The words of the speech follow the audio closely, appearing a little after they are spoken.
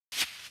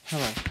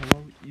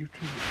Hello,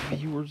 YouTube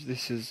viewers.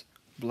 This is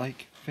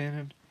Blake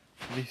Fannin.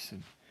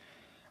 Listen,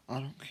 I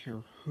don't care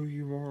who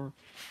you are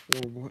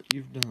or what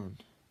you've done.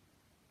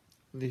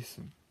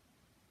 Listen,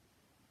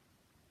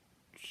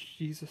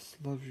 Jesus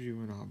loves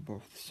you and I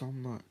both so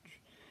much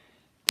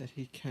that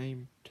He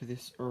came to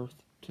this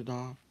earth to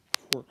die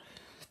for.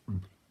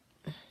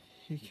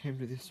 He came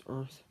to this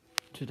earth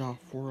to die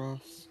for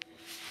us,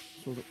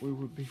 so that we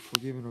would be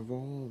forgiven of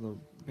all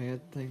the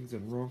bad things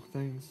and wrong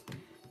things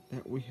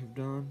that we have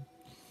done.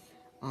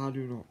 I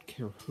do not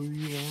care who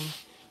you are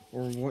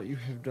or what you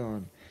have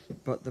done,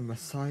 but the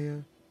Messiah,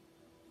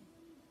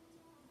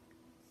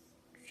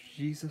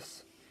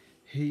 Jesus,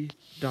 He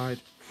died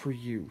for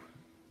you.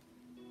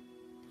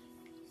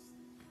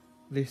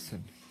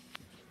 Listen,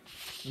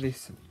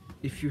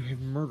 if you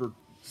have murdered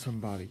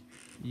somebody,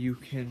 you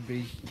can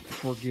be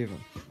forgiven.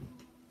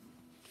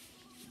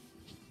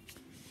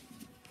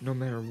 No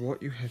matter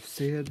what you have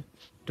said,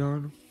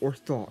 done, or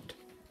thought,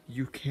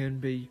 you can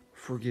be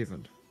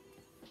forgiven.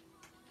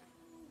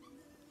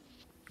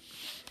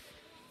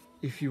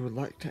 If you would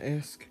like to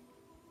ask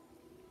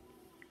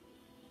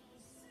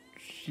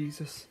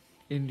Jesus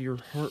into your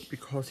heart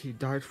because He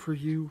died for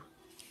you,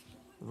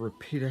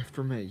 repeat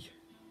after me.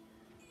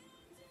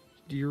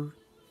 Dear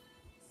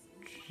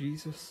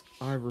Jesus,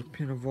 I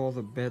repent of all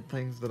the bad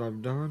things that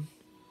I've done.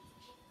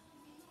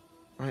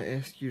 I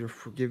ask you to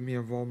forgive me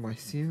of all my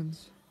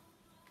sins.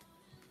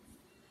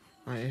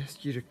 I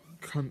ask you to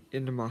come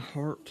into my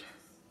heart.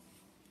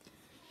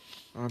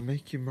 I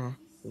make you my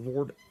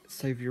Lord,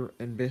 Savior,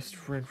 and best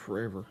friend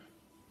forever.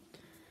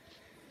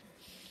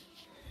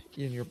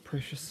 In your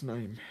precious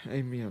name,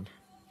 amen.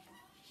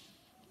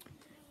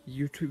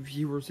 YouTube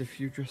viewers,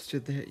 if you just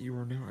did that, you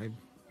are now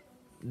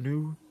a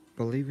new,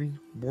 believing,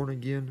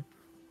 born-again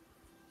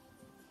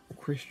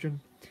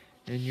Christian,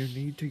 and you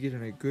need to get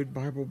in a good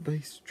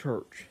Bible-based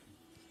church.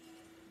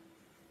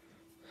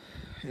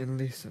 And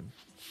listen,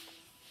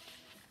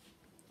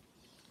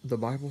 the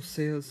Bible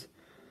says,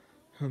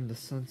 whom the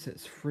Son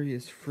sets free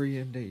is free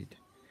indeed.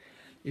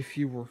 If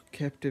you were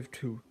captive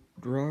to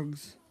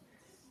drugs,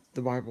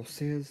 the Bible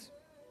says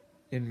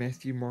in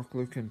Matthew, Mark,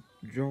 Luke, and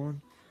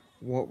John,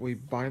 what we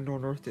bind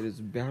on earth, it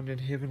is bound in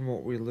heaven.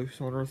 What we loose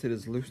on earth, it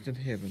is loosed in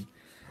heaven.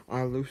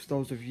 I loose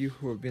those of you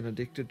who have been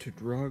addicted to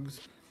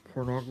drugs,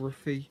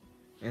 pornography,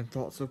 and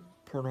thoughts of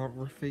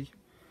pornography.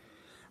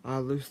 I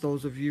loose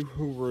those of you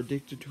who were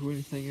addicted to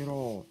anything at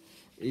all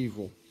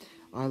evil.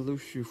 I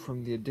loose you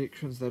from the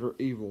addictions that are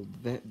evil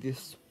that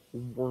this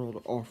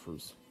world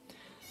offers.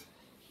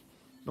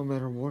 No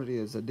matter what it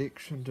is,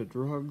 addiction to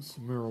drugs,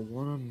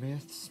 marijuana,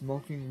 meth,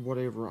 smoking,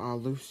 whatever, I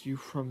loose you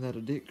from that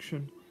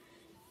addiction.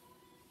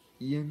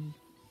 In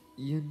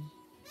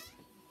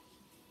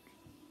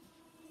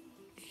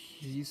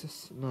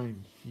Jesus'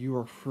 name, you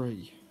are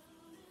free.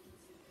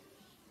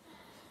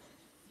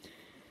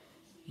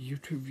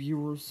 YouTube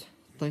viewers,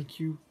 thank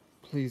you.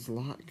 Please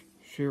like,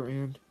 share,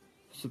 and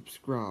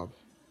subscribe.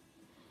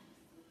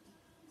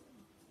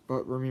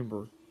 But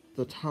remember,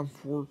 the time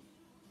for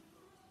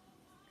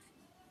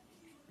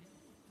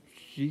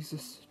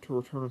Jesus to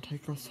return and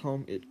take us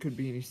home, it could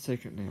be any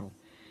second now.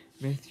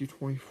 Matthew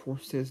 24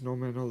 says, no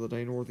man know the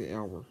day nor the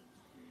hour.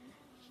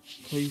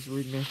 Please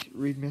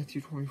read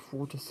Matthew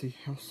 24 to see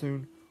how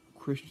soon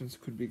Christians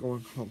could be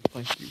going home.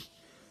 Thank you.